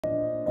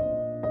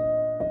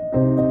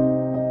Well,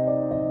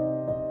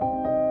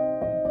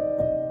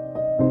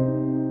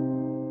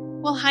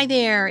 hi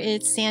there,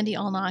 it's Sandy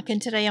Allnock,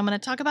 and today I'm going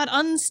to talk about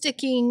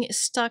unsticking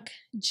stuck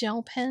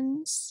gel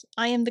pens.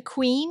 I am the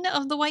queen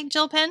of the white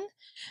gel pen.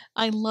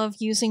 I love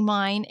using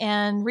mine,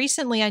 and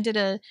recently I did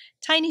a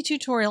tiny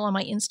tutorial on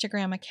my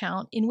Instagram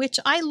account in which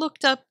I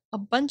looked up a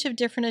bunch of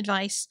different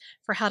advice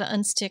for how to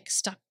unstick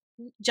stuck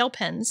gel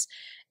pens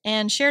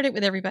and shared it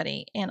with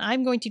everybody. And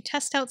I'm going to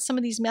test out some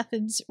of these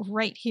methods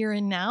right here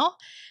and now,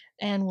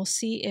 and we'll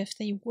see if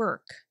they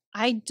work.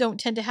 I don't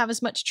tend to have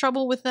as much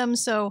trouble with them,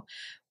 so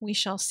we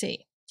shall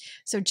see.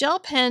 So gel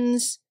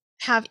pens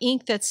have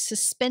ink that's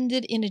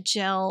suspended in a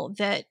gel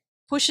that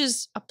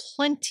pushes a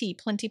plenty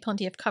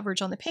of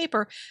coverage on the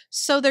paper,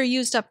 so they're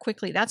used up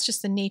quickly. That's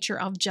just the nature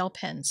of gel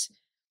pens.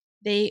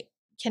 They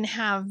can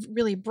have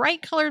really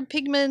bright colored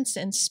pigments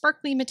and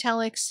sparkly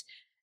metallics,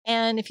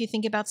 and if you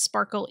think about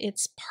sparkle,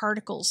 it's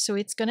particles, so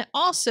it's going to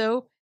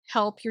also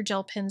help your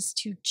gel pens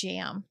to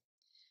jam.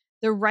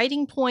 The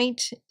writing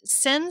point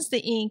sends the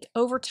ink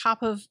over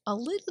top of a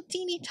little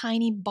teeny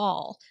tiny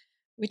ball,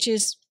 which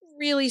is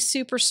really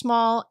super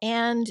small,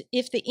 and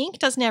if the ink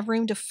doesn't have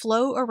room to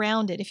flow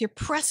around it, if you're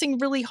pressing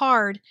really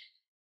hard,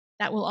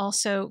 that will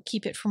also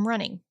keep it from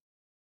running.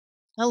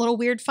 A little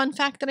weird fun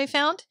fact that I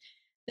found,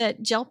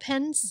 that gel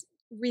pens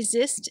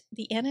resist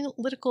the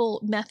analytical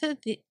method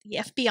that the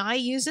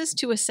FBI uses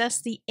to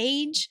assess the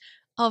age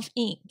of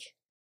ink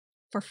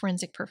for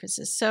forensic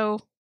purposes. So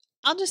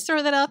I'll just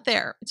throw that out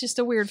there. It's just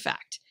a weird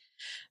fact.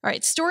 All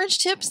right, storage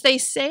tips. They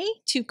say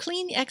to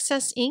clean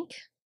excess ink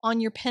on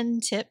your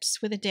pen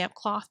tips with a damp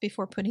cloth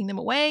before putting them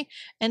away,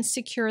 and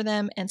secure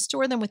them and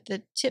store them with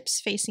the tips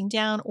facing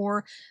down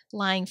or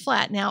lying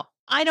flat. Now,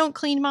 I don't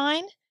clean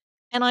mine,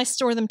 and I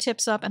store them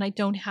tips up, and I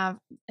don't have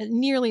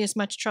nearly as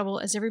much trouble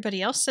as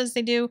everybody else says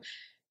they do.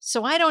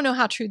 So I don't know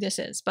how true this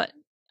is, but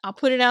I'll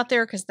put it out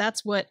there because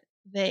that's what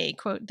they,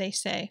 quote, they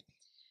say.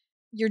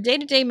 Your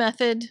day-to-day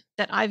method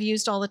that I've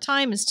used all the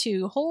time is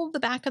to hold the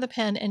back of the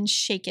pen and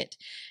shake it.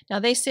 Now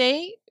they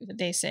say,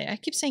 I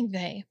keep saying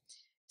they,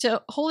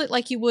 to hold it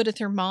like you would a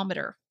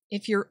thermometer.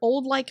 If you're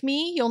old like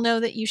me, you'll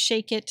know that you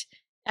shake it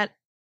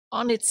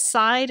on its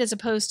side as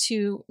opposed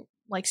to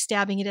like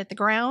stabbing it at the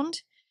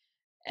ground.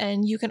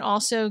 And you can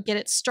also get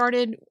it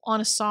started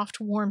on a soft,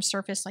 warm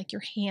surface like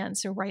your hand,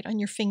 so right on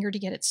your finger to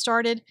get it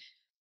started.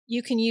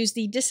 You can use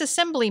the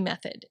disassembly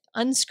method.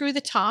 Unscrew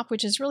the top,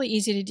 which is really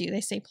easy to do. They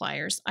say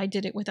pliers. I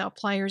did it without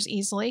pliers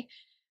easily.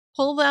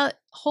 Pull the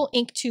whole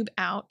ink tube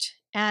out,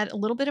 add a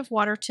little bit of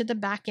water to the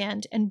back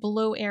end, and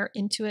blow air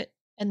into it,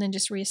 and then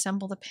just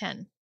reassemble the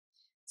pen.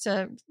 It's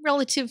a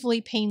relatively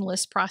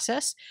painless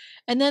process.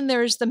 And then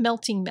there's the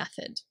melting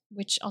method,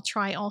 which I'll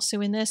try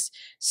also in this.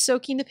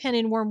 Soaking the pen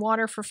in warm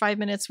water for 5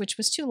 minutes, which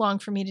was too long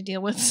for me to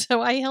deal with,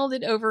 so I held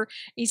it over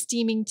a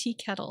steaming tea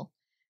kettle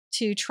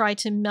to try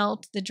to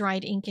melt the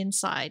dried ink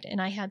inside, and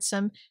I had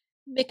some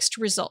mixed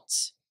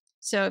results.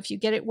 So if you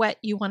get it wet,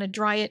 you want to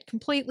dry it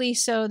completely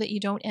so that you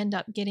don't end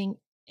up getting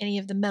any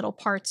of the metal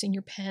parts in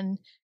your pen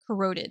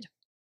corroded.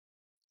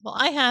 Well,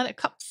 I had a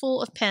cup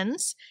full of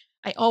pens.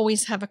 I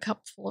always have a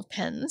cup full of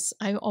pens.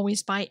 I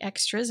always buy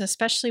extras,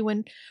 especially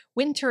when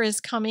winter is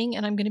coming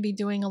and I'm going to be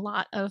doing a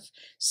lot of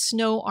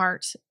snow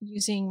art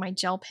using my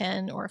gel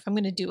pen, or if I'm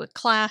going to do a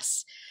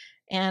class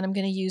and I'm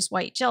going to use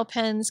white gel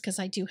pens because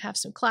I do have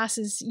some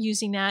classes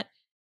using that,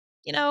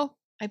 you know,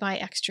 I buy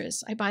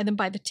extras. I buy them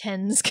by the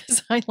tens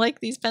because I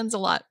like these pens a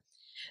lot.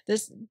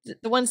 The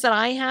ones that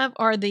I have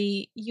are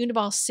the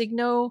Uni-ball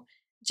Signo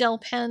gel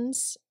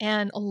pens,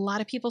 and a lot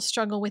of people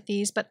struggle with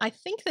these, but I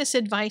think this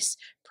advice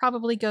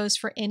probably goes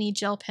for any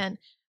gel pen.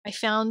 I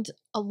found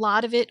a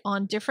lot of it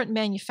on different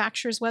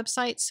manufacturers'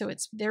 websites, so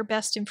it's their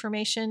best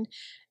information,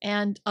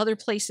 and other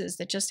places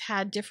that just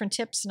had different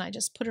tips, and I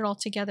just put it all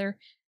together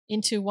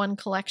into one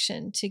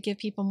collection to give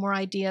people more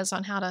ideas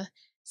on how to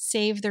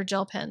save their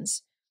gel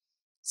pens.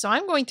 So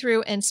I'm going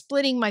through and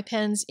splitting my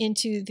pens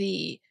into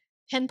the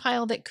pen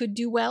pile that could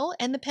do well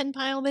and the pen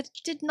pile that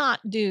did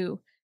not do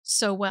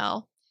so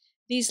well.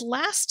 These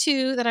last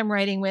two that I'm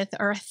writing with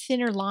are a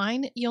thinner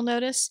line, you'll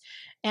notice,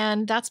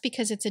 and that's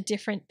because it's a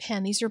different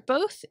pen. These are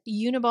both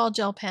Uni-ball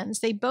gel pens.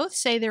 They both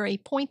say they're a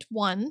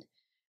 0.1.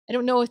 I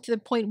don't know if the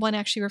 0.1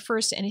 actually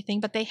refers to anything,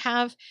 but they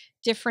have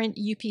different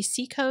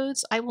UPC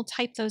codes. I will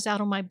type those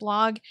out on my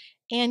blog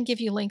and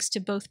give you links to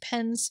both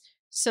pens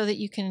so that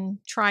you can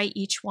try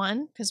each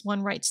one, because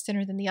one writes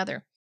thinner than the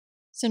other.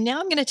 So now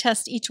I'm going to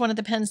test each one of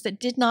the pens that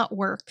did not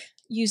work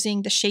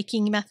using the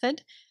shaking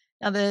method.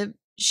 Now the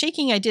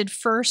shaking I did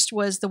first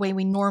was the way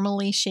we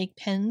normally shake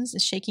pens,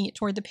 is shaking it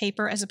toward the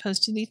paper as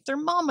opposed to the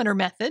thermometer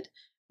method,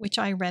 which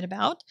I read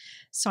about.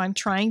 So I'm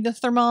trying the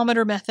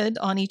thermometer method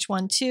on each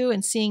one too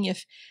and seeing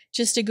if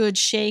just a good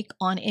shake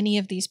on any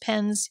of these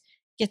pens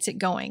gets it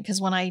going. Because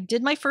when I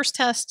did my first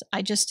test,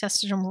 I just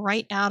tested them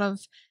right out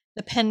of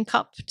the pen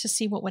cup to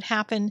see what would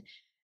happen.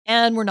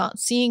 And we're not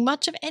seeing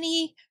much of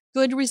any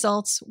good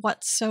results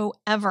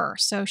whatsoever.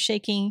 So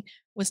shaking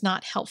was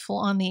not helpful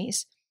on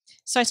these.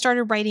 So I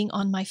started writing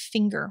on my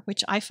finger,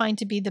 which I find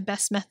to be the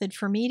best method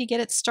for me to get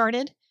it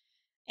started.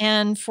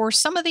 And for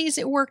some of these,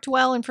 it worked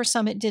well, and for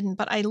some, it didn't.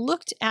 But I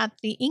looked at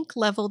the ink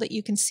level that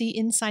you can see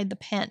inside the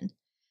pen,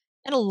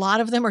 and a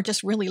lot of them are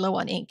just really low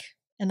on ink.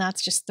 And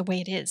that's just the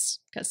way it is,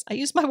 because I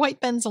use my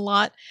white pens a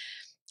lot,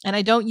 and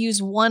I don't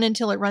use one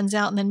until it runs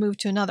out and then move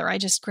to another. I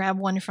just grab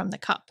one from the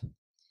cup.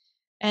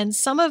 And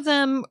some of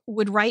them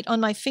would write on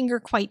my finger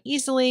quite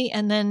easily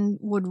and then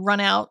would run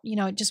out.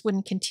 It just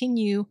wouldn't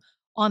continue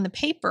on the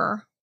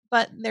paper,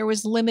 but there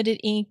was limited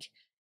ink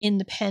in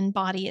the pen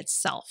body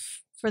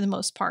itself for the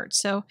most part.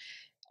 So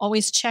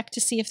always check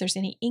to see if there's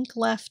any ink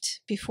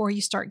left before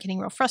you start getting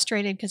real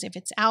frustrated, because if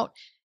it's out,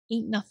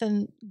 ain't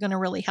nothing gonna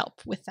really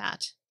help with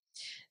that.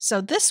 So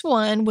this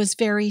one was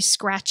very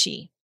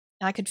scratchy.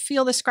 I could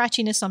feel the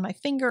scratchiness on my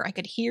finger. I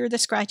could hear the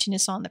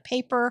scratchiness on the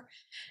paper,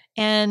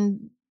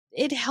 and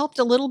it helped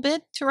a little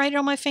bit to write it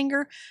on my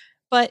finger,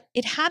 but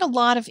it had a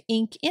lot of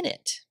ink in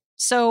it.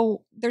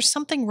 So there's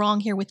something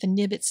wrong here with the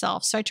nib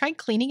itself. So I tried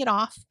cleaning it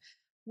off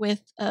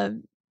with a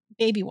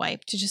baby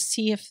wipe to just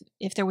see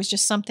if there was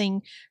just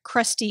something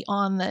crusty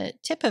on the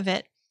tip of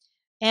it,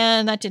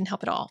 and that didn't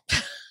help at all.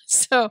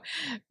 So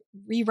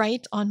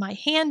rewrite on my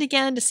hand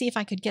again to see if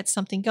I could get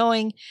something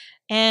going,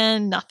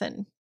 and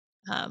nothing.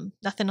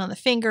 Nothing on the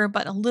finger,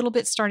 but a little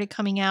bit started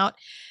coming out.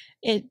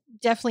 It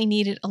definitely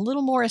needed a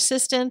little more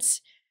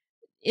assistance.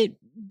 It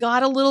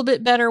got a little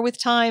bit better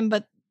with time,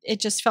 but it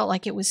just felt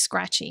like it was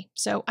scratchy.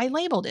 So I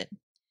labeled it.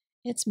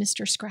 It's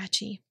Mr.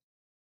 Scratchy.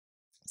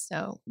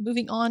 So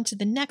moving on to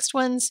the next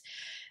ones.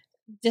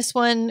 This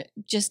one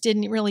just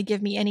didn't really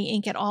give me any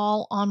ink at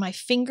all on my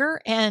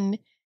finger. And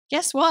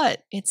guess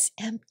what? It's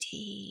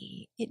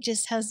empty. It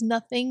just has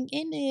nothing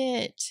in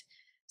it.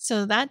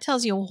 So that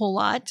tells you a whole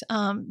lot.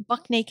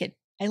 Buck naked.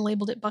 I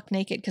labeled it buck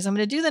naked because I'm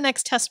going to do the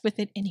next test with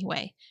it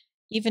anyway,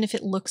 even if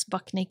it looks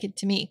buck naked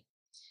to me.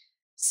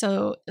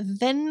 So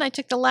then I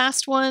took the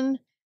last one,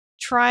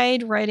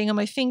 tried writing on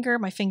my finger.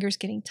 My finger's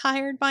getting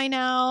tired by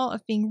now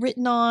of being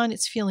written on.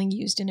 It's feeling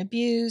used and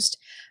abused,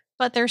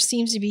 but there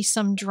seems to be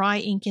some dry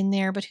ink in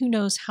there, but who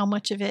knows how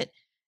much of it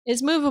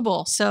is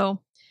movable.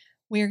 So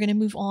we're going to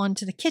move on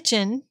to the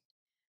kitchen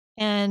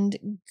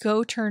and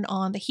go turn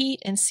on the heat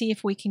and see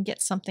if we can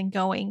get something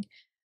going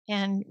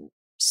and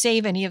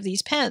save any of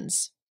these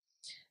pens.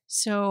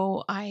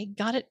 So I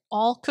got it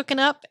all cooking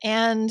up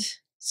and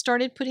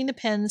started putting the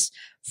pens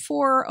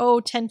for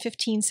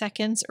 10-15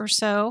 seconds or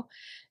so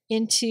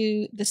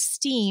into the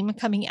steam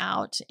coming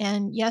out.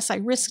 And yes, I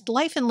risked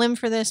life and limb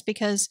for this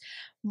because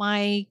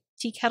my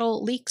tea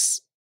kettle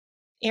leaks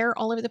air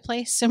all over the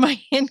place, so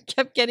my hand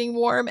kept getting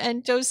warm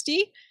and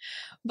toasty.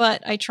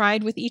 But I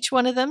tried with each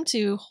one of them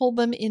to hold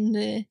them in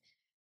the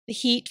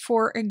heat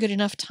for a good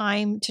enough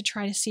time to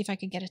try to see if I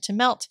could get it to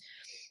melt.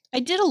 I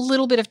did a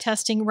little bit of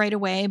testing right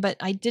away, but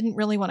I didn't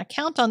really want to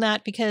count on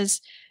that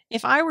because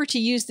if I were to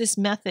use this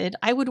method,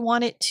 I would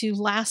want it to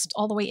last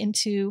all the way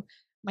into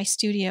my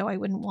studio. I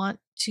wouldn't want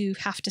to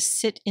have to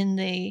sit in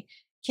the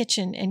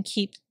kitchen and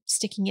keep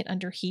sticking it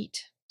under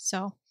heat.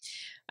 So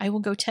I will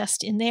go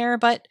test in there.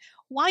 But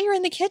while you're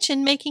in the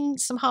kitchen making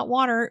some hot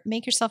water,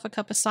 make yourself a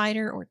cup of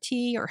cider or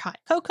tea or hot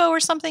cocoa or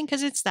something,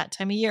 because it's that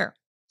time of year.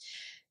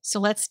 So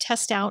let's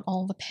test out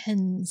all the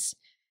pens.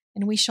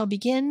 And we shall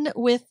begin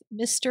with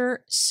Mr.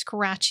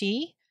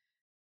 Scratchy,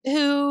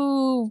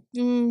 who,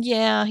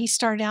 yeah, he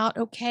started out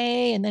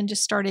okay and then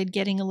just started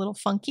getting a little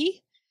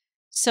funky.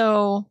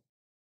 So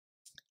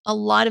a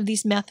lot of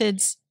these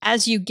methods,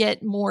 as you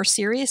get more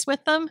serious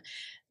with them,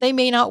 they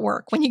may not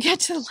work. When you get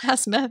to the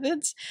last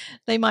methods,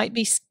 they might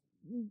be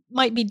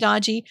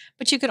dodgy,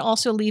 but you can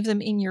also leave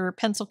them in your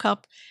pencil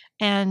cup.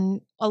 And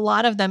a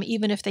lot of them,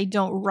 even if they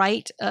don't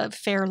write a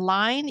fair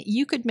line,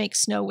 you could make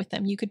snow with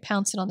them. You could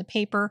pounce it on the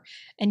paper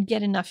and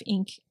get enough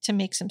ink to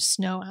make some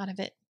snow out of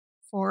it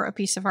for a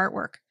piece of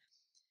artwork.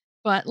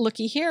 But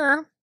looky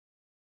here,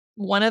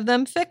 one of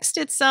them fixed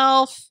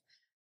itself.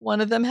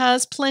 One of them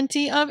has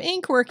plenty of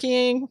ink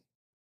working.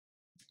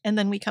 And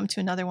then we come to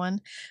another one.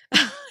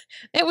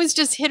 It was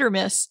just hit or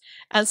miss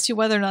as to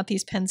whether or not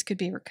these pens could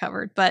be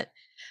recovered. But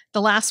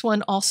the last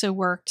one also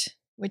worked,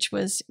 which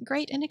was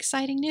great and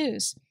exciting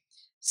news.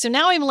 So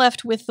now I'm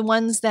left with the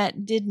ones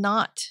that did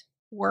not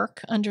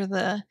work under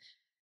the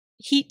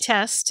heat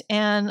test.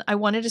 And I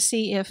wanted to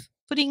see if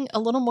putting a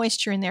little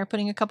moisture in there,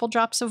 putting a couple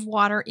drops of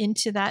water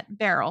into that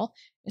barrel,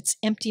 it's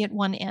empty at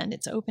one end,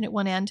 it's open at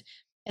one end,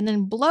 and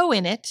then blow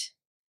in it.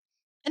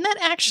 And that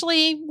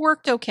actually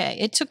worked okay.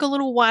 It took a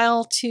little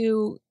while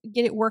to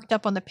get it worked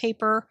up on the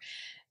paper,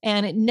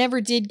 and it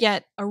never did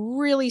get a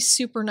really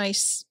super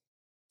nice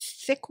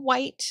thick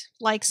white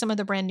like some of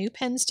the brand new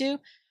pens do,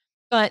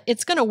 but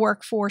it's going to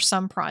work for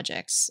some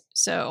projects.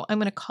 So I'm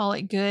going to call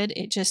it good.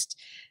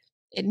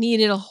 It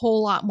needed a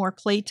whole lot more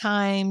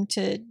playtime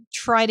to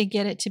try to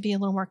get it to be a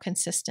little more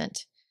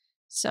consistent.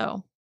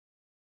 So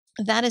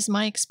that is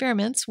my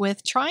experiments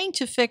with trying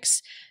to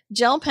fix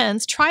gel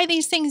pens. Try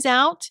these things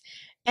out.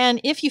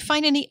 And if you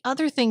find any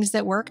other things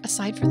that work,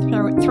 aside from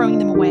throwing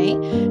them away,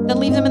 then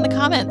leave them in the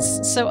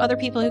comments so other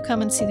people who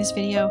come and see this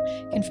video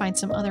can find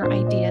some other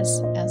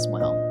ideas as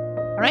well.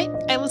 All right,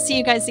 I will see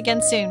you guys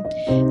again soon.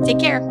 Take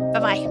care.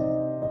 Bye-bye.